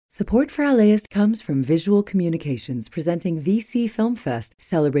Support for LAist comes from Visual Communications, presenting VC Film Fest,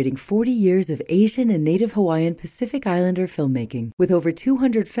 celebrating 40 years of Asian and Native Hawaiian Pacific Islander filmmaking, with over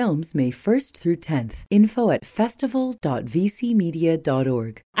 200 films May 1st through 10th. Info at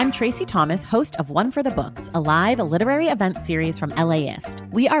festival.vcmedia.org. I'm Tracy Thomas, host of One for the Books, a live literary event series from LAist.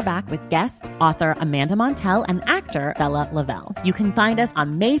 We are back with guests, author Amanda Montell and actor Bella Lavelle. You can find us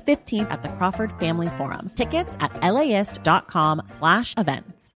on May 15th at the Crawford Family Forum. Tickets at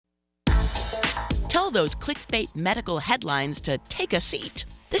laist.com/events. Tell those clickbait medical headlines to take a seat.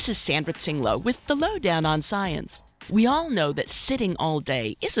 This is Sandra Tsinglow with the Lowdown on Science. We all know that sitting all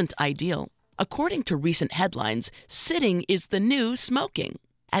day isn't ideal. According to recent headlines, sitting is the new smoking.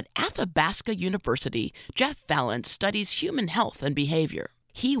 At Athabasca University, Jeff Vallance studies human health and behavior.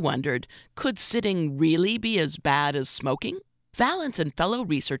 He wondered, could sitting really be as bad as smoking? Vallance and fellow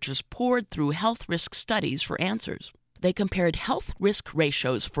researchers pored through health risk studies for answers. They compared health risk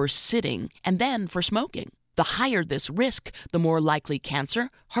ratios for sitting and then for smoking. The higher this risk, the more likely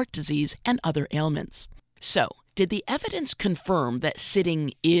cancer, heart disease, and other ailments. So, did the evidence confirm that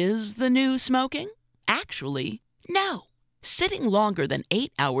sitting is the new smoking? Actually, no. Sitting longer than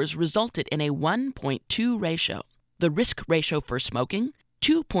 8 hours resulted in a 1.2 ratio. The risk ratio for smoking,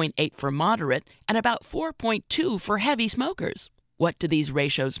 2.8 for moderate, and about 4.2 for heavy smokers. What do these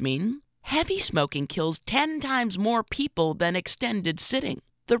ratios mean? Heavy smoking kills 10 times more people than extended sitting.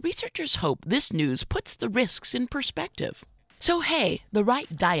 The researchers hope this news puts the risks in perspective. So hey, the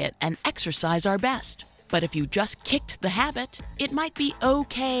right diet and exercise are best. But if you just kicked the habit, it might be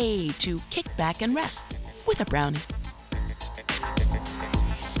okay to kick back and rest with a brownie.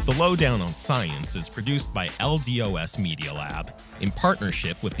 The Lowdown on Science is produced by LDOS Media Lab in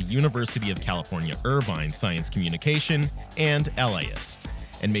partnership with the University of California Irvine Science Communication and LAist,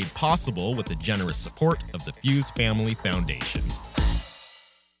 and made possible with the generous support of the Fuse Family Foundation.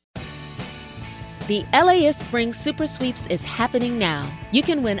 The LAist Spring Super Sweeps is happening now. You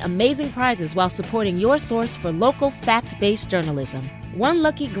can win amazing prizes while supporting your source for local fact-based journalism. One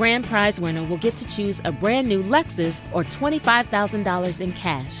lucky grand prize winner will get to choose a brand new Lexus or $25,000 in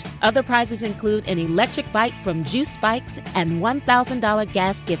cash. Other prizes include an electric bike from Juice Bikes and $1,000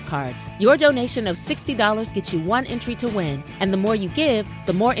 gas gift cards. Your donation of $60 gets you one entry to win, and the more you give,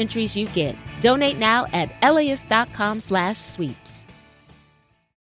 the more entries you get. Donate now at laist.com/sweeps.